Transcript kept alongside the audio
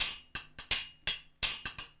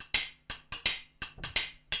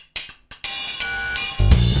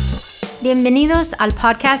Bienvenidos al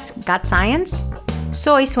podcast Got Science.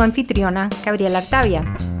 Soy su anfitriona, Gabriela Artavia.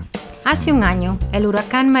 Hace un año, el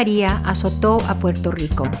huracán María azotó a Puerto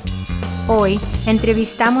Rico. Hoy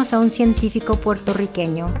entrevistamos a un científico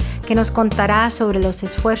puertorriqueño que nos contará sobre los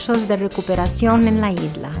esfuerzos de recuperación en la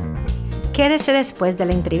isla. Quédese después de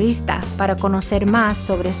la entrevista para conocer más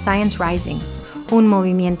sobre Science Rising, un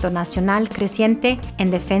movimiento nacional creciente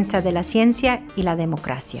en defensa de la ciencia y la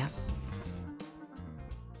democracia.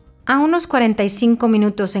 A unos 45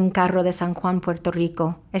 minutos en carro de San Juan, Puerto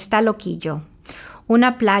Rico, está Loquillo,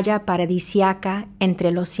 una playa paradisíaca entre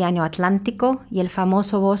el Océano Atlántico y el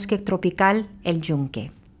famoso bosque tropical El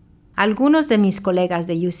Yunque. Algunos de mis colegas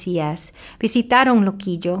de UCS visitaron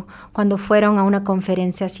Loquillo cuando fueron a una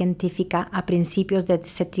conferencia científica a principios de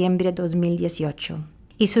septiembre de 2018.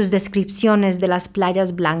 Y sus descripciones de las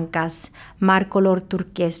playas blancas, mar color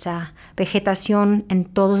turquesa, vegetación en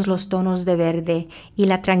todos los tonos de verde y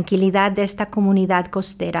la tranquilidad de esta comunidad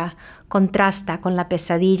costera contrasta con la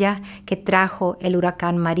pesadilla que trajo el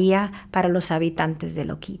huracán María para los habitantes de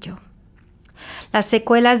Loquillo. Las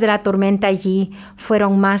secuelas de la tormenta allí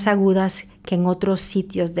fueron más agudas que en otros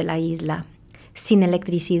sitios de la isla, sin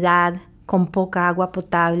electricidad, con poca agua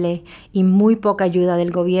potable y muy poca ayuda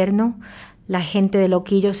del gobierno. La gente de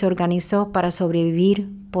Loquillo se organizó para sobrevivir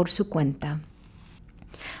por su cuenta.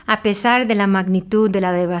 A pesar de la magnitud de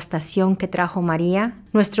la devastación que trajo María,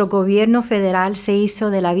 nuestro gobierno federal se hizo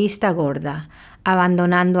de la vista gorda,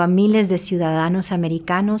 abandonando a miles de ciudadanos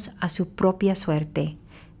americanos a su propia suerte.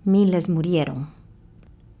 Miles murieron.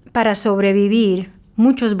 Para sobrevivir,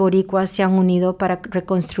 muchos boricuas se han unido para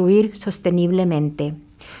reconstruir sosteniblemente.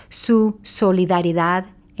 Su solidaridad,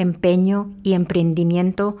 empeño y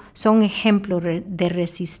emprendimiento son ejemplos de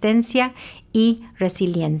resistencia y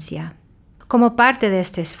resiliencia. Como parte de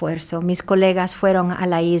este esfuerzo, mis colegas fueron a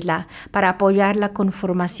la isla para apoyar la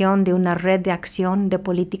conformación de una red de acción de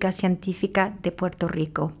política científica de Puerto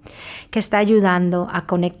Rico, que está ayudando a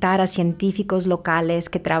conectar a científicos locales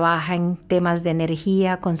que trabajan en temas de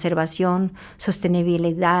energía, conservación,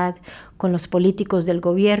 sostenibilidad, con los políticos del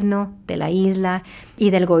gobierno, de la isla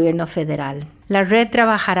y del gobierno federal. La red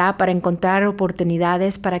trabajará para encontrar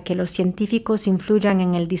oportunidades para que los científicos influyan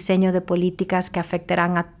en el diseño de políticas que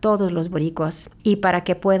afectarán a todos los boricuas y para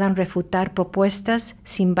que puedan refutar propuestas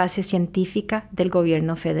sin base científica del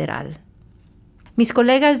gobierno federal. Mis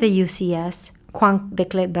colegas de UCS, Juan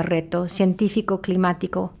Declet-Barreto, científico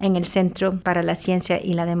climático en el Centro para la Ciencia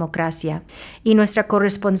y la Democracia, y nuestra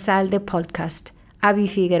corresponsal de podcast, Abby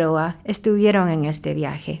Figueroa, estuvieron en este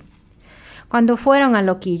viaje. Cuando fueron a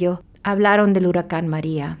Loquillo, hablaron del huracán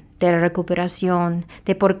María, de la recuperación,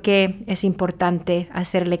 de por qué es importante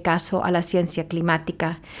hacerle caso a la ciencia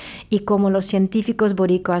climática y cómo los científicos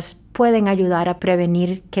boricuas pueden ayudar a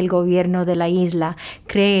prevenir que el gobierno de la isla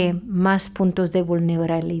cree más puntos de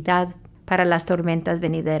vulnerabilidad para las tormentas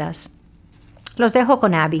venideras. Los dejo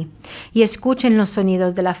con Abby y escuchen los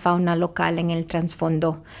sonidos de la fauna local en el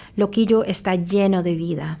trasfondo. Loquillo está lleno de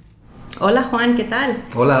vida. Hola Juan, ¿qué tal?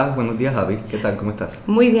 Hola, buenos días Abby, ¿qué tal? ¿Cómo estás?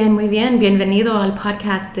 Muy bien, muy bien. Bienvenido al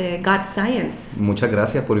podcast de Got Science. Muchas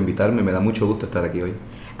gracias por invitarme, me da mucho gusto estar aquí hoy.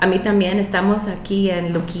 A mí también. Estamos aquí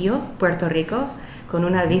en Loquillo, Puerto Rico, con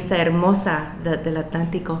una vista hermosa del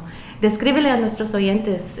Atlántico. Descríbele a nuestros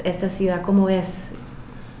oyentes esta ciudad, ¿cómo es?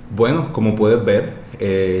 Bueno, como puedes ver,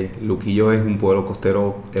 Loquillo es un pueblo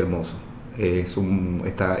costero hermoso. Es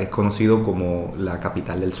conocido como la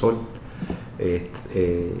capital del sol.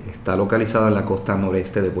 Está localizado en la costa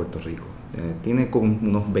noreste de Puerto Rico. Tiene como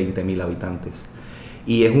unos 20,000 habitantes.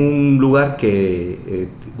 Y es un lugar que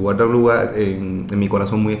guarda un lugar en mi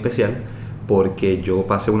corazón muy especial porque yo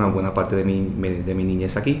pasé una buena parte de mi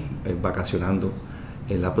niñez aquí, vacacionando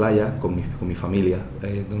en la playa con mi familia,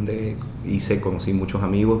 donde conocí muchos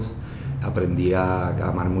amigos, aprendí a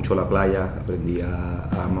amar mucho la playa, aprendí a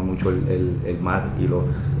amar mucho el mar y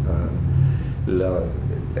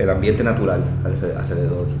el ambiente natural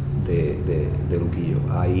alrededor de Loquillo.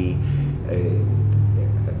 Hay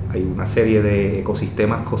una serie de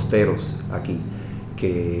ecosistemas costeros aquí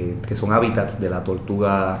que son hábitats de la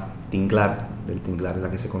tortuga tinglar,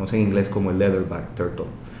 la que se conoce en inglés como el leatherback turtle,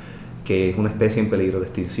 que es una especie en peligro de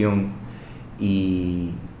extinción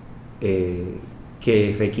y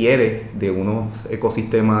que requiere de unos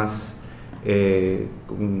ecosistemas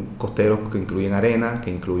costeros que incluyen arena,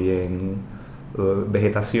 que incluyen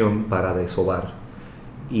vegetación para desovar,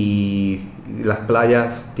 y las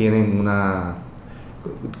playas tienen un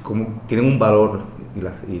valor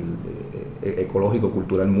ecológico,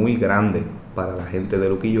 cultural muy grande para la gente de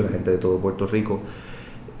Loquillo, la gente de todo Puerto Rico,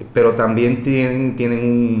 pero también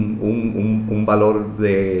tienen un valor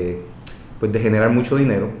de generar mucho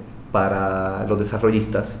dinero para los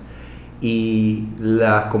desarrollistas, y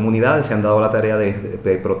las comunidades se han dado la tarea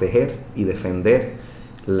de proteger y defender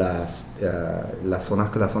las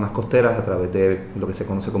zonas costeras a través de lo que se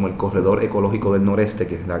conoce como el corredor ecológico del noreste,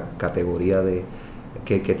 que es la categoría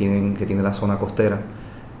que tiene la zona costera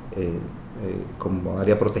como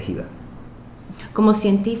área protegida. Como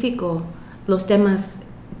científico, los temas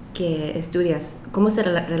que estudias, ¿cómo se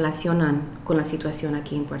relacionan con la situación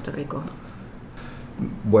aquí en Puerto Rico?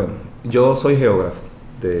 Bueno, yo soy geógrafo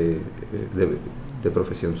de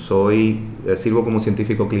profesión. Sirvo como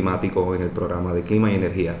científico climático en el programa de clima y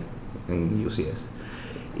energía en UCS.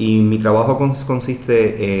 Y mi trabajo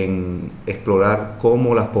consiste en explorar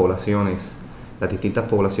cómo las distintas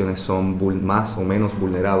poblaciones son más o menos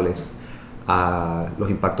vulnerables a los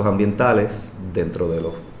impactos ambientales, dentro de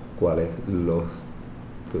los cuales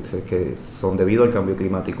que son debido al cambio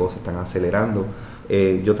climático se están acelerando.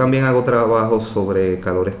 Yo también hago trabajo sobre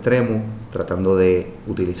calor extremo, tratando de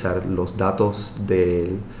utilizar los datos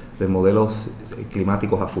de modelos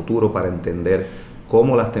climáticos a futuro para entender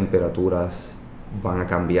cómo las temperaturas van a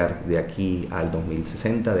cambiar de aquí al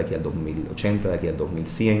 2060, de aquí al 2080, de aquí al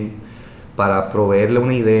 2100, para proveerle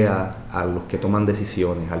una idea a los que toman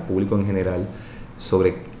decisiones, al público en general,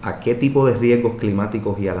 sobre a qué tipo de riesgos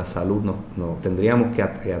climáticos y a la salud nos tendríamos que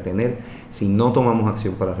atener si no tomamos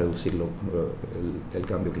acción para reducir el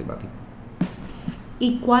cambio climático.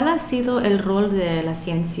 ¿Y cuál ha sido el rol de la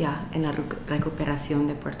ciencia en la recuperación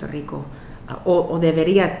de Puerto Rico? ¿O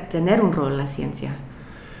debería tener un rol la ciencia?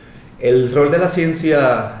 El rol de la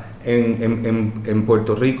ciencia en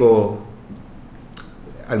Puerto Rico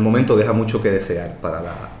al momento deja mucho que desear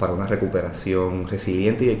para una recuperación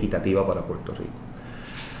resiliente y equitativa para Puerto Rico.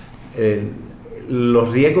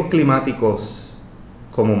 Los riesgos climáticos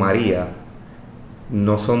como María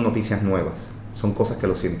no son noticias nuevas, son cosas que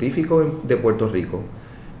los científicos de Puerto Rico,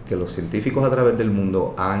 que los científicos a través del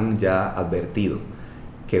mundo han ya advertido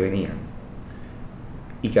que venían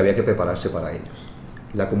y que había que prepararse para ellos.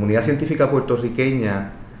 La comunidad científica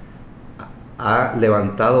puertorriqueña ha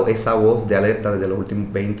levantado esa voz de alerta desde los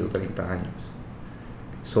últimos 20 o 30 años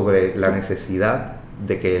sobre la necesidad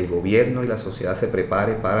de que el gobierno y la sociedad se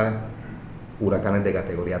prepare para huracanes de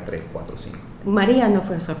categoría 3, 4, 5. María no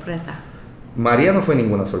fue sorpresa. María no fue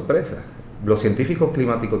ninguna sorpresa. Los científicos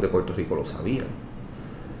climáticos de Puerto Rico lo sabían.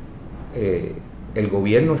 El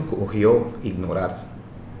gobierno escogió ignorar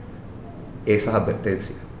esas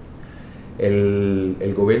advertencias.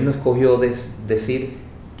 El gobierno escogió decir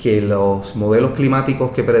que los modelos climáticos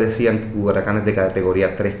que predecían huracanes de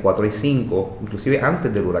categoría 3, 4 y 5, inclusive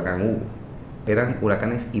antes del huracán Hugo, eran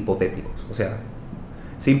huracanes hipotéticos, o sea,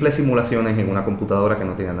 simples simulaciones en una computadora que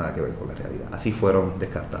no tenían nada que ver con la realidad. Así fueron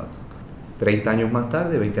descartados. 30 años más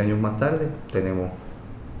tarde, 20 años más tarde, tenemos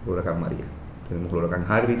el huracán María, tenemos el huracán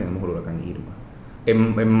Harvey, tenemos el huracán Irma.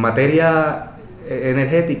 En materia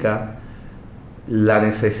energética, la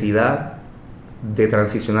necesidad de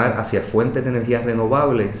transicionar hacia fuentes de energías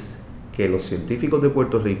renovables, que los científicos de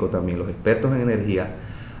Puerto Rico, también los expertos en energía,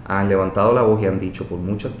 han levantado la voz y han dicho por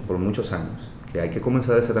muchos años que hay que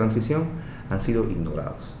comenzar esa transición, han sido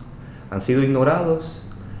ignorados. Han sido ignorados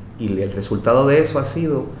y el resultado de eso ha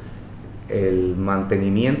sido el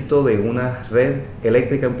mantenimiento de una red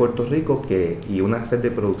eléctrica en Puerto Rico y una red de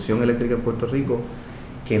producción eléctrica en Puerto Rico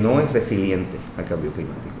que no es resiliente al cambio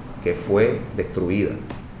climático, que fue destruida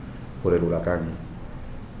por el huracán,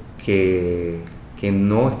 que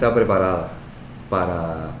no está preparada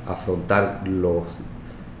para afrontar los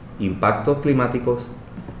impactos climáticos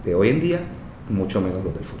de hoy en día, mucho menos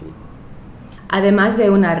los del futuro. Además de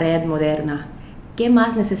una red moderna, ¿qué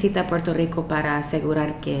más necesita Puerto Rico para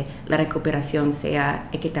asegurar que la recuperación sea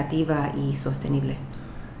equitativa y sostenible?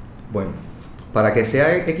 Bueno, para que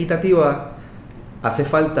sea equitativa, hace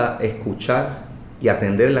falta escuchar y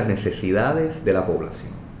atender las necesidades de la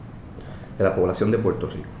población de Puerto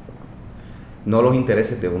Rico, no los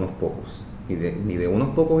intereses de unos pocos, ni de unos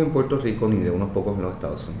pocos en Puerto Rico, ni de unos pocos en los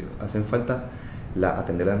Estados Unidos. Hacen falta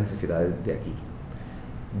atender las necesidades de aquí,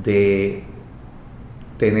 de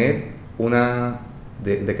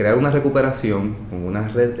crear una recuperación con una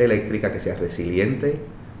red eléctrica que sea resiliente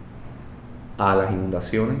a las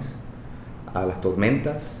inundaciones, a las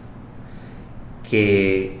tormentas,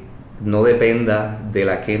 que no dependa de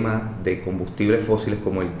la quema de combustibles fósiles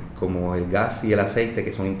como el gas y el aceite,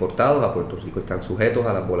 que son importados a Puerto Rico, están sujetos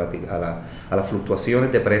a las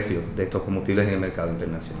fluctuaciones de precios de estos combustibles en el mercado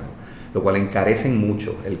internacional, lo cual encarecen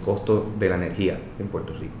mucho el costo de la energía en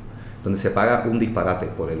Puerto Rico, donde se paga un disparate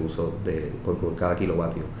por el uso por cada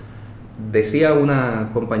kilovatio. Decía una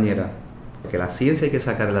compañera que la ciencia hay que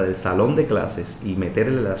sacarla del salón de clases y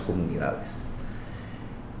meterla en las comunidades.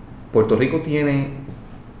 Puerto Rico tiene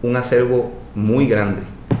un acervo muy grande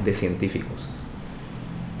de científicos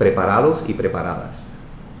preparados y preparadas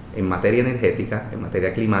en materia energética, en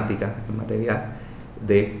materia climática, en materia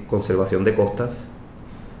de conservación de costas,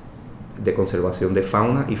 de conservación de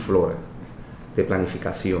fauna y flora, de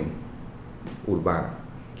planificación urbana,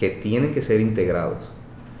 que tienen que ser integrados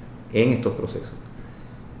en estos procesos.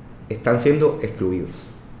 Están siendo excluidos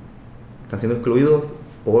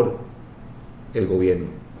por el gobierno,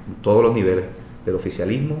 en todos los niveles del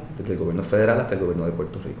oficialismo, desde el gobierno federal hasta el gobierno de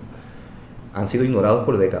Puerto Rico. Han sido ignorados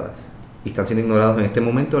por décadas y están siendo ignorados en este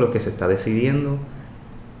momento en los que se está decidiendo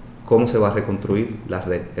cómo se va a reconstruir la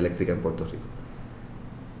red eléctrica en Puerto Rico.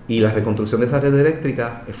 Y la reconstrucción de esa red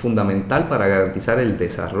eléctrica es fundamental para garantizar el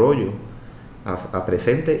desarrollo a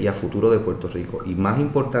presente y a futuro de Puerto Rico. Y más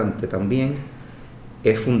importante también,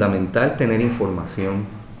 es fundamental tener información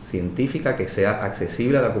científica que sea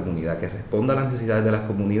accesible a la comunidad, que responda a las necesidades de las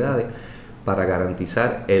comunidades para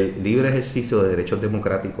garantizar el libre ejercicio de derechos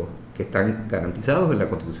democráticos que están garantizados en la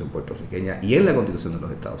Constitución puertorriqueña y en la Constitución de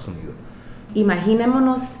los Estados Unidos.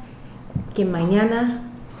 Imaginémonos que mañana,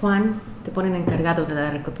 Juan, te ponen encargado de la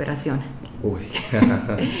recuperación. Uy.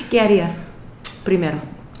 ¿Qué harías primero?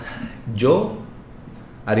 Yo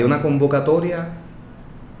haría una convocatoria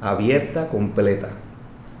abierta, completa,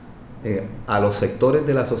 a los sectores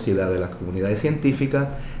de la sociedad, de las comunidades científicas,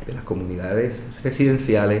 de las comunidades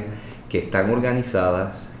residenciales que están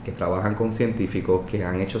organizadas, que trabajan con científicos, que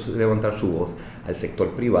han hecho levantar su voz, al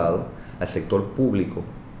sector privado, al sector público,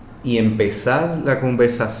 y empezar la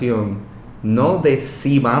conversación no de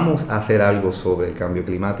si vamos a hacer algo sobre el cambio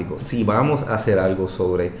climático, si vamos a hacer algo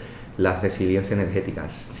sobre la resiliencia energética,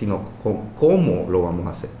 sino cómo lo vamos a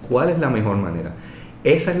hacer, cuál es la mejor manera.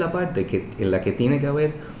 Esa es la parte en la que tiene que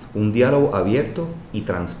haber un diálogo abierto y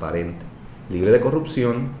transparente, libre de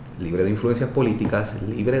corrupción, libre de influencias políticas,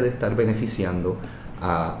 libre de estar beneficiando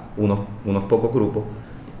a unos pocos grupos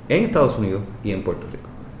en Estados Unidos y en Puerto Rico.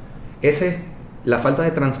 Esa es la falta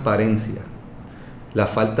de transparencia, la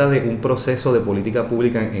falta de un proceso de política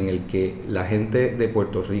pública en el que la gente de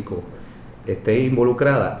Puerto Rico esté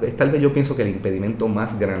involucrada. Es tal vez, yo pienso, que el impedimento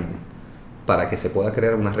más grande para que se pueda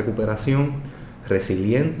crear una recuperación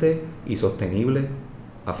resiliente y sostenible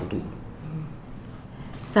a futuro.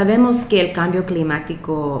 Sabemos que el cambio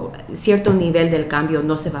climático, cierto nivel del cambio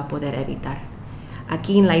no se va a poder evitar.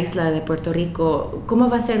 Aquí en la isla de Puerto Rico, ¿cómo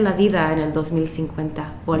va a ser la vida en el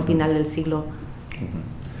 2050 o al final del siglo?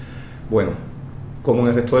 Bueno, como en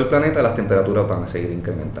el resto del planeta, las temperaturas van a seguir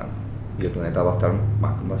incrementando y el planeta va a ser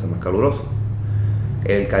más caluroso.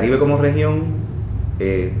 El Caribe como región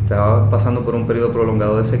está pasando por un periodo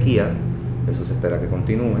prolongado de sequía. Eso se espera que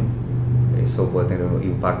continúe. Eso puede tener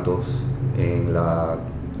impactos en la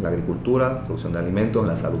agricultura, producción de alimentos, en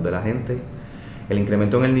la salud de la gente. El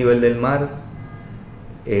incremento en el nivel del mar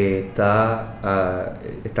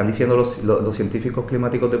están diciendo los científicos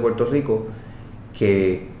climáticos de Puerto Rico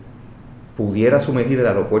que pudiera sumergir el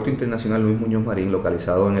aeropuerto internacional Luis Muñoz Marín,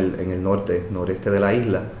 localizado en el noreste de la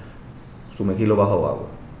isla, sumergirlo bajo agua.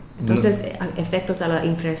 Entonces, efectos a la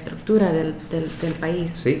infraestructura del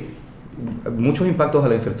país. Sí, muchos impactos a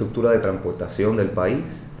la infraestructura de transportación del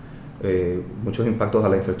país, muchos impactos a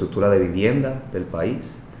la infraestructura de vivienda del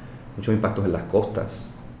país, muchos impactos en las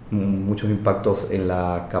costas, muchos impactos en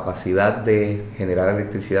la capacidad de generar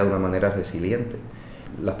electricidad de una manera resiliente.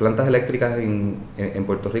 Las plantas eléctricas en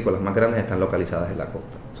Puerto Rico, las más grandes, están localizadas en la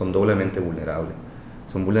costa. Son doblemente vulnerables.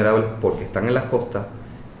 Son vulnerables porque están en las costas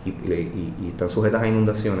y están sujetas a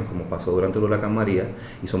inundaciones, como pasó durante el huracán María,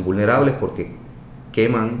 y son vulnerables porque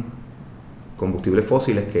queman combustibles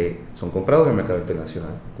fósiles que son comprados en el mercado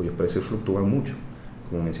internacional, cuyos precios fluctúan mucho,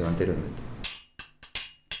 como mencioné anteriormente.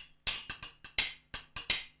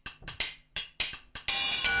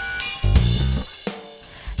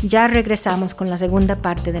 Ya regresamos con la segunda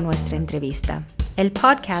parte de nuestra entrevista. El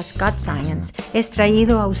podcast Got Science es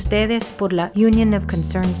traído a ustedes por la Union of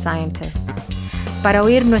Concerned Scientists. Para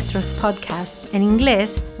oír nuestros podcasts en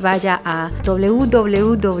inglés, vaya a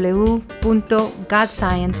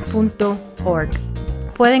www.godscience.org.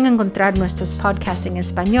 Pueden encontrar nuestros podcasts en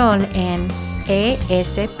español en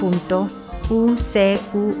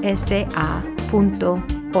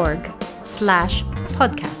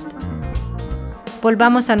es.ucusa.org/podcast.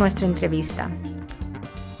 Volvamos a nuestra entrevista.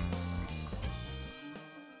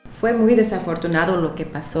 Fue muy desafortunado lo que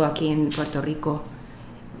pasó aquí en Puerto Rico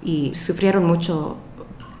y sufrieron mucho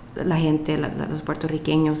la gente, los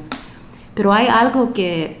puertorriqueños. Pero hay algo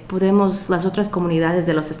que las otras comunidades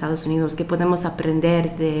de los Estados Unidos, que podemos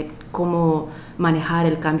aprender de cómo manejar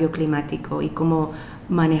el cambio climático y cómo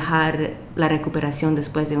manejar la recuperación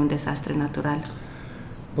después de un desastre natural.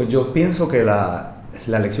 Pues yo pienso que la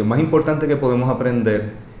lección más importante que podemos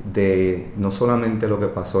aprender de no solamente lo que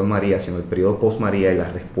pasó en María, sino el periodo post-María y la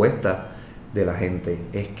respuesta de la gente,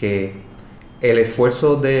 es que el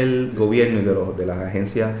esfuerzo del gobierno y de las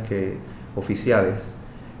agencias oficiales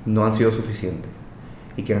no han sido suficientes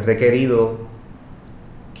y que han requerido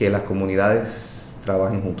que las comunidades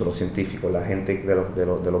trabajen juntos, los científicos, la gente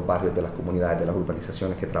de los barrios, de las comunidades, de las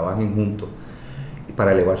urbanizaciones, que trabajen juntos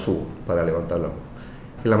para levantar la voz.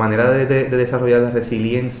 La manera de desarrollar la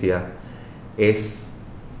resiliencia es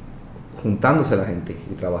juntándose la gente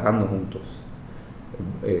y trabajando juntos,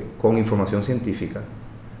 con información científica,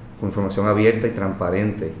 con información abierta y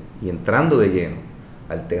transparente, y entrando de lleno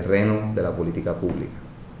al terreno de la política pública.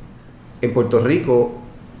 En Puerto Rico,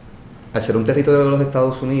 al ser un territorio de los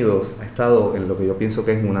Estados Unidos, ha estado en lo que yo pienso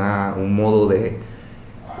que es un modo de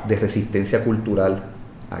resistencia cultural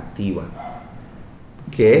activa,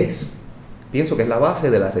 pienso que es la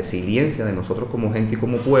base de la resiliencia de nosotros como gente y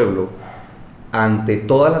como pueblo ante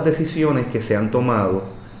todas las decisiones que se han tomado,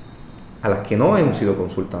 a las que no hemos sido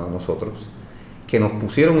consultados nosotros, que nos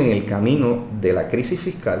pusieron en el camino de la crisis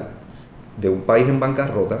fiscal de un país en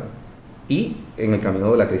bancarrota y en el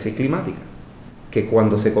camino de la crisis climática, que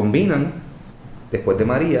cuando se combinan, después de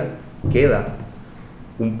María, queda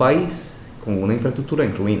un país con una infraestructura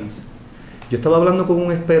en ruinas. Yo estaba hablando con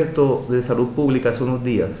un experto de salud pública hace unos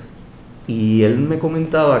días y él me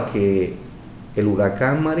comentaba que el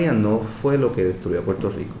huracán María no fue lo que destruyó a Puerto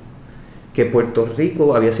Rico, que Puerto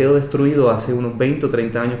Rico había sido destruido hace unos 20 o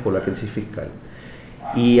 30 años por la crisis fiscal.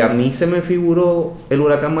 Y a mí se me figuró el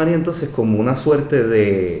huracán María entonces como una suerte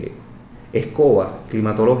de escoba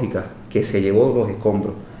climatológica que se llevó los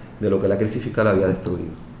escombros de lo que la crisis fiscal había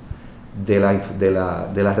destruido, de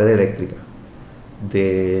la red eléctrica,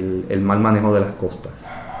 del mal manejo de las costas,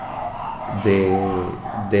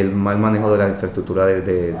 del mal manejo de la infraestructura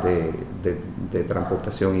de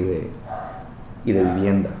transportación y de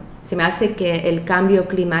vivienda. Se me hace que el cambio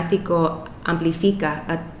climático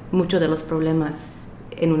amplifica muchos de los problemas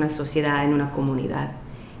en una sociedad, en una comunidad,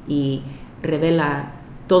 y revela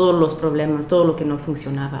todos los problemas, todo lo que no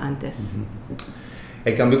funcionaba antes.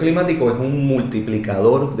 El cambio climático es un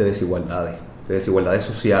multiplicador de desigualdades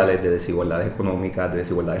sociales, de desigualdades económicas, de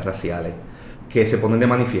desigualdades raciales, que se ponen de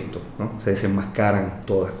manifiesto, ¿no? Se desenmascaran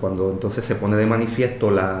todas, cuando entonces se pone de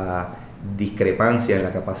manifiesto la discrepancia en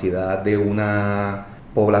la capacidad de una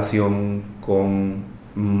población con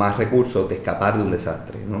más recursos de escapar de un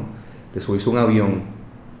desastre, ¿no? De subirse a un avión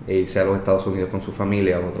e irse a los Estados Unidos con su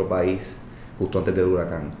familia a otro país justo antes del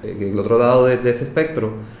huracán. El otro lado de ese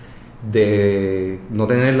espectro, de no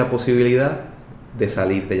tener la posibilidad de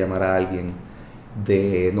salir, de llamar a alguien,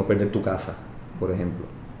 de no perder tu casa, por ejemplo.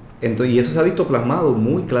 Entonces, y eso se ha visto plasmado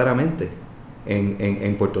muy claramente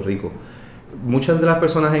en Puerto Rico. Muchas de las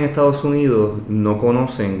personas en Estados Unidos no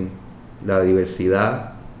conocen la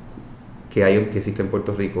diversidad que existe en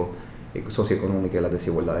Puerto Rico, socioeconómica, y las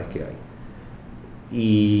desigualdades que hay.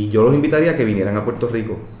 Y yo los invitaría a que vinieran a Puerto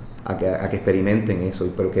Rico, a que experimenten eso,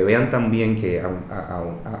 pero que vean también que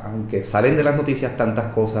aunque salen de las noticias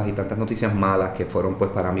tantas cosas y tantas noticias malas que fueron,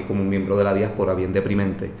 pues, para mí como un miembro de la diáspora bien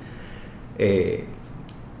deprimente,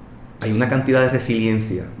 hay una cantidad de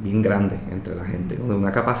resiliencia bien grande entre la gente, ¿no?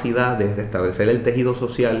 Una capacidad de restablecer el tejido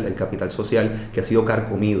social, el capital social que ha sido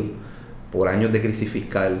carcomido por años de crisis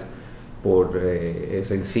fiscal, por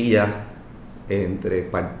rencillas entre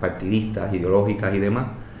partidistas, ideológicas y demás,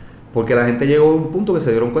 porque la gente llegó a un punto que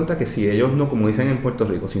se dieron cuenta que si ellos no, como dicen en Puerto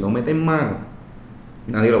Rico, si no meten mano,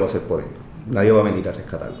 nadie lo va a hacer por ellos, nadie va a venir a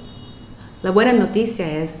rescatarlo. La buena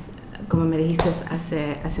noticia es, como me dijiste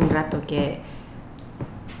hace un rato, que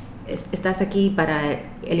estás aquí para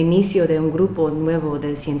el inicio de un grupo nuevo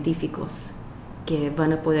de científicos que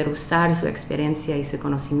van a poder usar su experiencia y su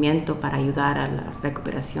conocimiento para ayudar a la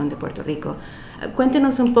recuperación de Puerto Rico.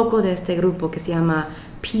 Cuéntenos un poco de este grupo que se llama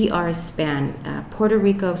PRSPAN, Puerto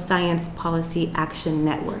Rico Science Policy Action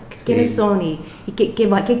Network. ¿Quiénes son y qué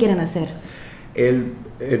quieren hacer? El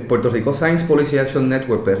Puerto Rico Science Policy Action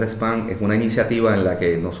Network, PRSPAN, es una iniciativa en la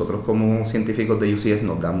que nosotros como científicos de UCS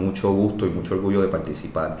nos da mucho gusto y mucho orgullo de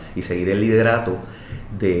participar y seguir el liderato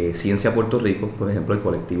de Ciencia Puerto Rico, por ejemplo, el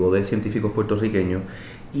colectivo de científicos puertorriqueños,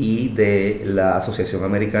 y de la Asociación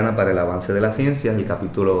Americana para el Avance de la Ciencia, el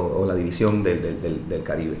capítulo o la división del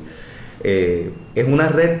Caribe. Es una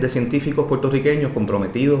red de científicos puertorriqueños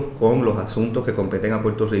comprometidos con los asuntos que competen a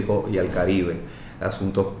Puerto Rico y al Caribe,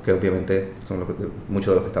 asuntos que obviamente son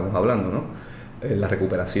muchos de los que estamos hablando, ¿no? La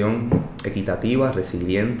recuperación equitativa,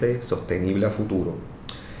 resiliente, sostenible a futuro.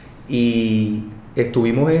 Y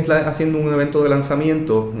estuvimos haciendo un evento de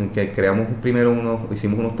lanzamiento en que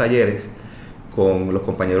hicimos unos talleres con los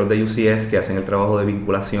compañeros de UCS que hacen el trabajo de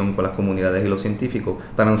vinculación con las comunidades y los científicos,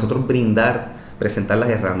 para nosotros presentar las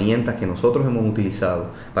herramientas que nosotros hemos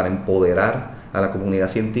utilizado para empoderar a la comunidad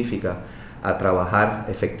científica a trabajar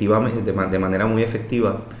efectivamente, de manera muy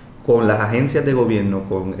efectiva, con las agencias de gobierno,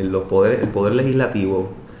 con el poder legislativo,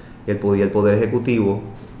 el poder ejecutivo,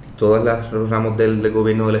 todos los ramos del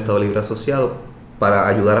gobierno del Estado Libre Asociado, para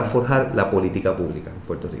ayudar a forjar la política pública en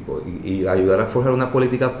Puerto Rico y ayudar a forjar una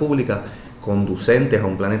política pública conducente a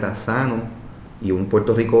un planeta sano y un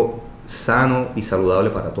Puerto Rico sano y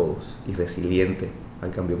saludable para todos y resiliente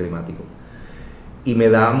al cambio climático. Y me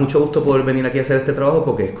da mucho gusto poder venir aquí a hacer este trabajo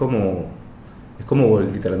porque es como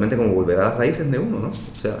literalmente como volver a las raíces de uno, ¿no?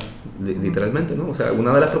 O sea, literalmente, ¿no? O sea,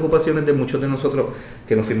 una de las preocupaciones de muchos de nosotros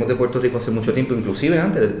que nos fuimos de Puerto Rico hace mucho tiempo, inclusive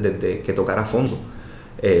antes de que tocara a fondo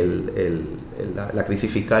la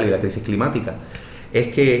crisis fiscal y la crisis climática, es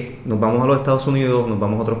que nos vamos a los Estados Unidos, nos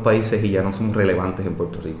vamos a otros países y ya no somos relevantes en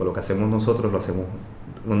Puerto Rico. Lo que hacemos nosotros lo hacemos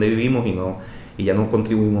donde vivimos y ya no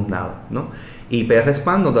contribuimos nada, ¿no? Y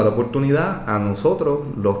PR-SPAN nos da la oportunidad a nosotros,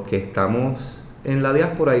 los que estamos en la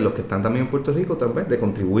diáspora y los que están también en Puerto Rico, también, de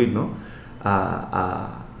contribuir, ¿no?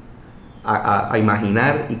 a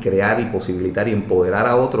imaginar y crear y posibilitar y empoderar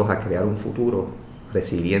a otros a crear un futuro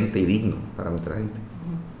resiliente y digno para nuestra gente.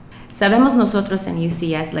 Sabemos nosotros en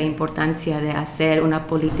UCS la importancia de hacer una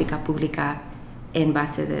política pública en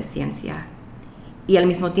base de ciencia. Y al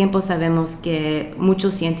mismo tiempo sabemos que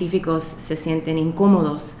muchos científicos se sienten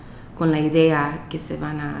incómodos con la idea que se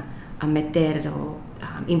van a meter o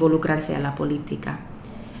involucrarse a la política.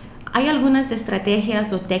 ¿Hay algunas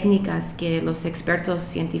estrategias o técnicas que los expertos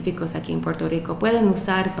científicos aquí en Puerto Rico pueden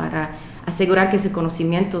usar para asegurar que ese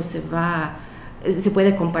conocimiento se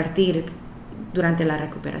puede compartir durante la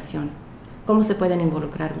recuperación? ¿Cómo se pueden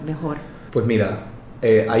involucrar mejor? Pues mira,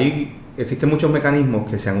 existen muchos mecanismos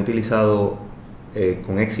que se han utilizado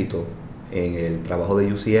con éxito en el trabajo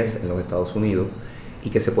de UCS en los Estados Unidos y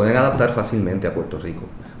que se pueden adaptar fácilmente a Puerto Rico.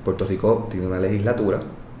 Puerto Rico tiene una legislatura,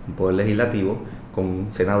 un poder legislativo con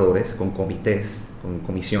senadores, con comités, con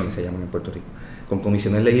comisiones se llaman en Puerto Rico, con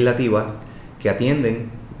comisiones legislativas que atienden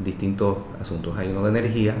distintos asuntos. Hay uno de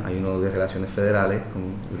energía, hay uno de relaciones federales con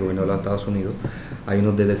el gobierno de los Estados Unidos, hay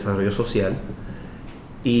uno de desarrollo social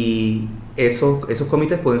y esos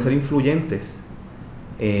comités pueden ser influyentes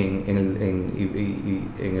en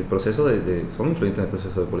el proceso son influyentes en el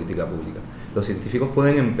proceso de política pública. Los científicos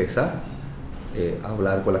pueden empezar a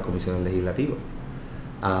hablar con las comisiones legislativas,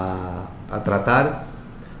 a tratar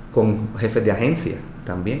con jefes de agencia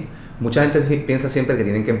también. Mucha gente piensa siempre que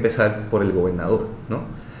tienen que empezar por el gobernador, ¿no?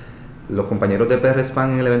 Los compañeros de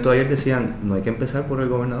PR-SPAN en el evento de ayer decían, no hay que empezar por el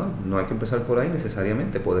gobernador, no hay que empezar por ahí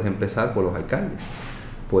necesariamente, puedes empezar por los alcaldes,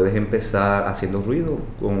 puedes empezar haciendo ruido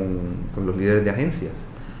con los líderes de agencias.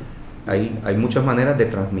 Hay muchas maneras de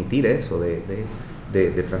transmitir eso,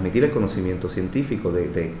 de transmitir el conocimiento científico,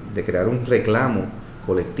 de crear un reclamo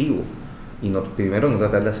colectivo. Y primero no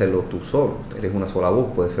tratar de hacerlo tú solo, eres una sola voz,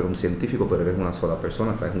 puedes ser un científico, pero eres una sola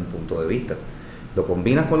persona, traes un punto de vista. Lo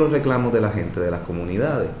combinas con los reclamos de la gente, de las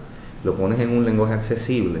comunidades, lo pones en un lenguaje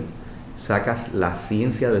accesible, sacas la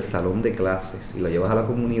ciencia del salón de clases y la llevas a la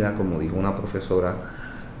comunidad, como dijo una profesora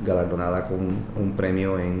galardonada con un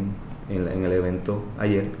premio en el evento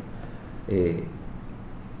ayer.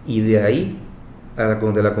 Y de ahí,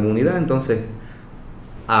 de la comunidad, entonces,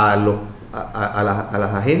 a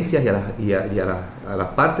las agencias y a las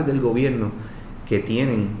partes del gobierno que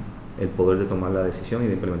tienen el poder de tomar la decisión y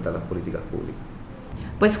de implementar las políticas públicas.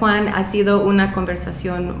 Pues Juan, ha sido una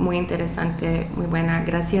conversación muy interesante, muy buena.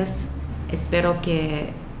 Gracias. Espero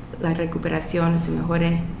que la recuperación se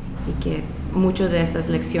mejore y que muchas de estas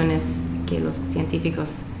lecciones que los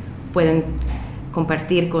científicos pueden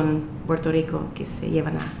compartir con Puerto Rico que se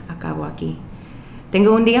llevan a cabo aquí.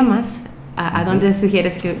 Tengo un día más. ¿A dónde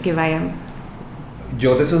sugieres que vayan?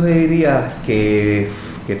 Yo te sugeriría que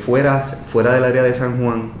fueras fuera del área de San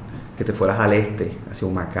Juan, que te fueras al este, hacia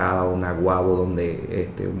Humacao, Naguabo, donde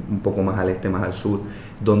un poco más al este, más al sur,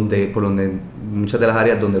 por donde muchas de las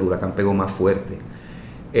áreas donde el huracán pegó más fuerte.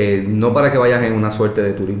 No para que vayas en una suerte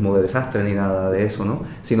de turismo de desastre ni nada de eso, ¿no?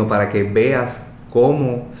 Sino para que veas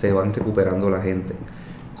cómo se van recuperando la gente,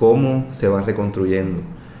 cómo se va reconstruyendo.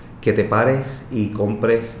 Que te pares y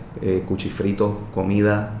compres cuchifritos,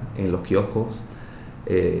 comida en los kioscos,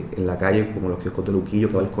 en la calle, como los kioscos de Luquillo,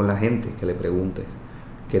 que hables con la gente, que le preguntes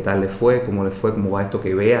qué tal les fue, cómo va esto,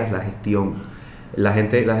 que veas la gestión. La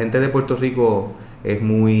gente de Puerto Rico es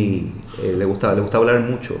muy, le gusta hablar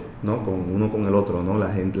mucho, ¿no? Uno con el otro, ¿no? La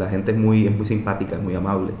gente es muy simpática, es muy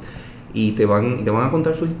amable y te van a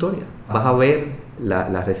contar sus historias. Vas a ver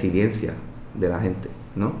la resiliencia de la gente,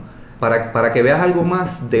 ¿no? para que veas algo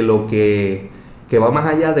más de lo que va más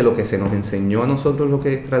allá de lo que se nos enseñó a nosotros los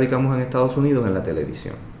que radicamos en Estados Unidos en la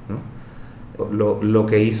televisión, ¿no? Lo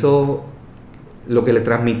que hizo, lo que le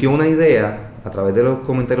transmitió una idea a través de los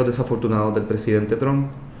comentarios desafortunados del presidente Trump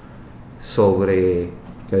sobre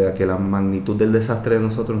que la magnitud del desastre de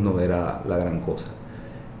nosotros no era la gran cosa.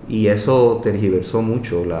 Y eso tergiversó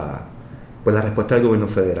mucho la respuesta del gobierno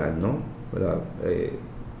federal, ¿no?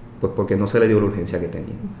 Pues porque no se le dio la urgencia que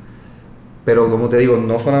tenía. Pero como te digo,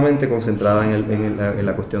 no solamente concentrada en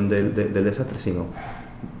la cuestión del desastre, sino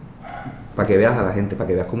para que veas a la gente, para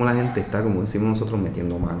que veas cómo la gente está, como decimos nosotros,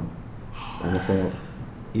 metiendo mano unos con otros.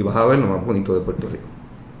 Y vas a ver lo más bonito de Puerto Rico.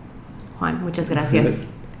 Juan, muchas gracias.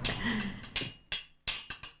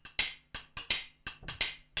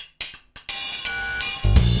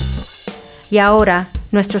 Y ahora,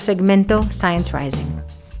 nuestro segmento Science Rising.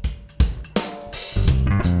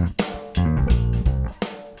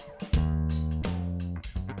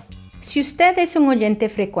 Si usted es un oyente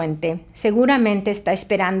frecuente, seguramente está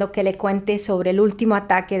esperando que le cuente sobre el último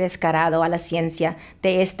ataque descarado a la ciencia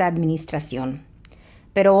de esta administración.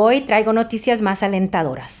 Pero hoy traigo noticias más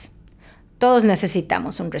alentadoras. Todos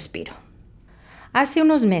necesitamos un respiro. Hace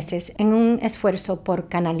unos meses, en un esfuerzo por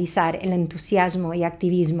canalizar el entusiasmo y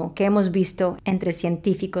activismo que hemos visto entre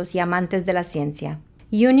científicos y amantes de la ciencia,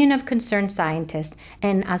 Union of Concerned Scientists,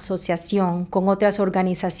 en asociación con otras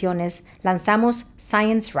organizaciones, lanzamos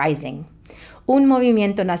Science Rising, un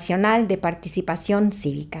movimiento nacional de participación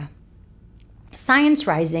cívica. Science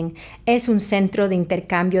Rising es un centro de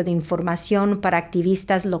intercambio de información para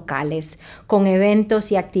activistas locales, con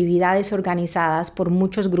eventos y actividades organizadas por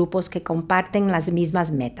muchos grupos que comparten las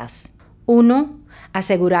mismas metas. 1.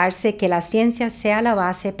 Asegurarse que la ciencia sea la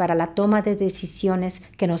base para la toma de decisiones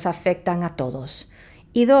que nos afectan a todos.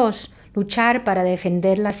 Y 2. Luchar para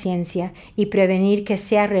defender la ciencia y prevenir que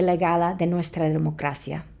sea relegada de nuestra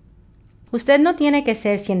democracia. Usted no tiene que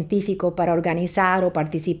ser científico para organizar o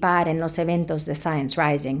participar en los eventos de Science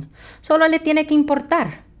Rising. Solo le tiene que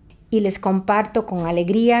importar. Y les comparto con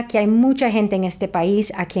alegría que hay mucha gente en este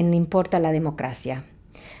país a quien le importa la democracia.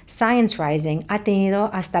 Science Rising ha tenido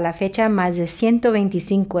hasta la fecha más de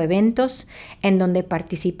 125 eventos en donde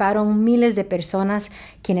participaron miles de personas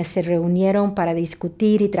quienes se reunieron para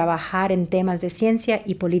discutir y trabajar en temas de ciencia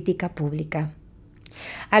y política pública.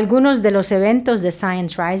 Algunos de los eventos de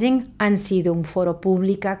Science Rising han sido un foro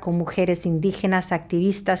público con mujeres indígenas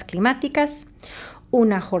activistas climáticas,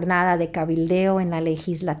 una jornada de cabildeo en la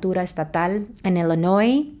legislatura estatal en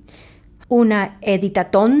Illinois, una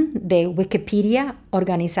editatón de Wikipedia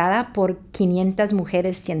organizada por 500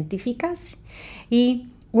 mujeres científicas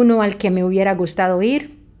y uno al que me hubiera gustado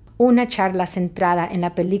ir, una charla centrada en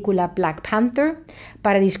la película Black Panther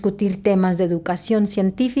para discutir temas de educación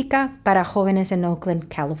científica para jóvenes en Oakland,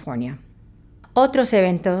 California. Otros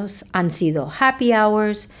eventos han sido happy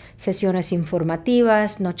hours, sesiones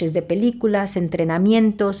informativas, noches de películas,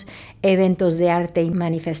 entrenamientos, eventos de arte y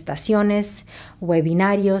manifestaciones,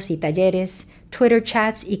 webinarios y talleres, Twitter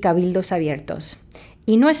chats y cabildos abiertos.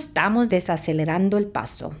 Y no estamos desacelerando el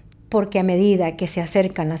paso, porque a medida que se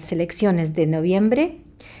acercan las elecciones de noviembre,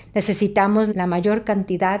 necesitamos la mayor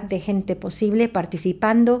cantidad de gente posible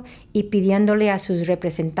participando y pidiéndole a sus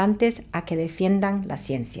representantes a que defiendan la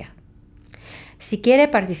ciencia. Si quiere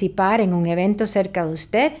participar en un evento cerca de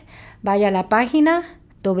usted, vaya a la página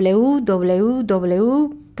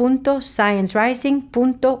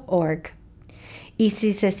www.sciencerising.org. Y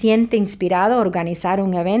si se siente inspirado a organizar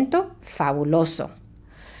un evento, fabuloso.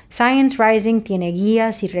 Science Rising tiene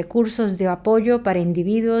guías y recursos de apoyo para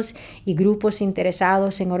individuos y grupos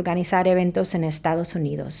interesados en organizar eventos en Estados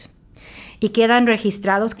Unidos. Y quedan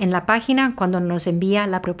registrados en la página cuando nos envía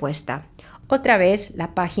la propuesta. Otra vez,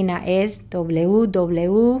 la página es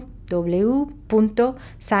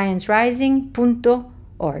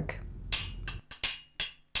www.sciencerising.org.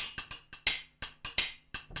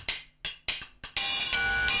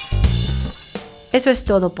 Eso es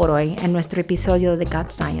todo por hoy en nuestro episodio de God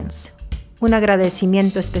Science. Un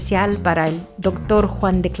agradecimiento especial para el Dr.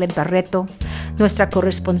 Juan Declet-Barreto, nuestra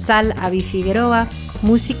corresponsal Abby Figueroa,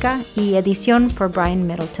 música y edición por Brian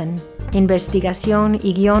Middleton, investigación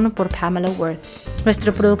y guión por Pamela Worth.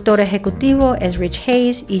 Nuestro productor ejecutivo es Rich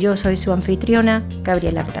Hayes y yo soy su anfitriona,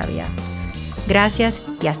 Gabriela Artavia. Gracias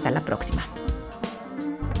y hasta la próxima.